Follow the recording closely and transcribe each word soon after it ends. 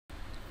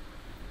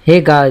Hey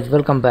guys,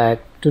 welcome back.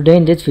 Today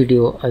in this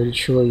video I will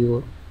show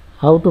you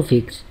how to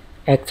fix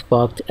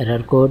Xbox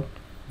error code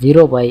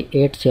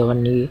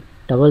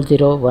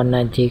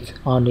 0x87e00196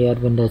 on your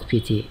Windows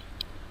PC.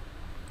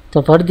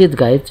 So for this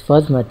guys,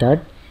 first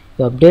method,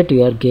 you update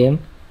your game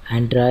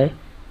and try,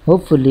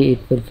 hopefully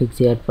it will fix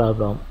your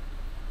problem.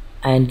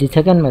 And the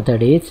second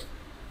method is,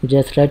 you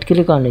just right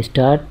click on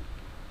start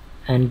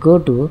and go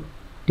to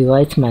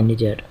device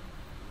manager.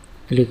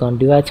 Click on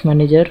device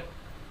manager.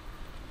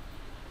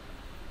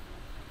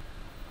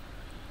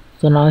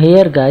 So now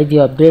here guys,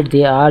 you update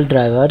the all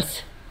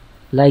drivers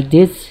like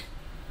this.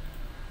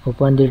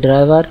 Open the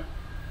driver,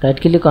 right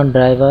click on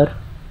driver,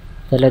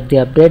 select the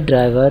update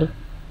driver,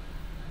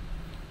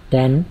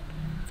 then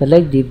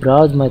select the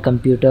browse my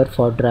computer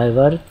for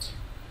drivers.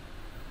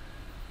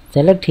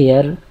 Select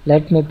here,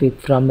 let me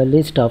pick from a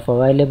list of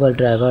available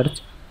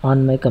drivers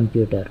on my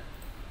computer.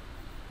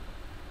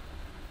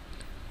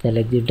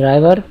 Select the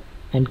driver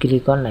and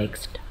click on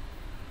next.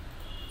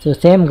 So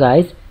same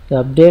guys, you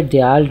update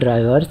the all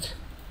drivers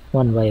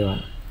one by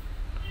one.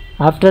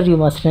 After, you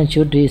must and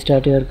should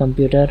restart your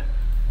computer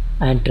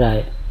and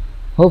try.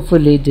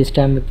 Hopefully this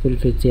time it will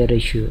fix your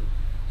issue.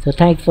 So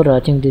thanks for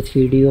watching this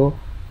video.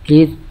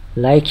 Please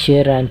like,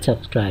 share and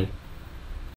subscribe.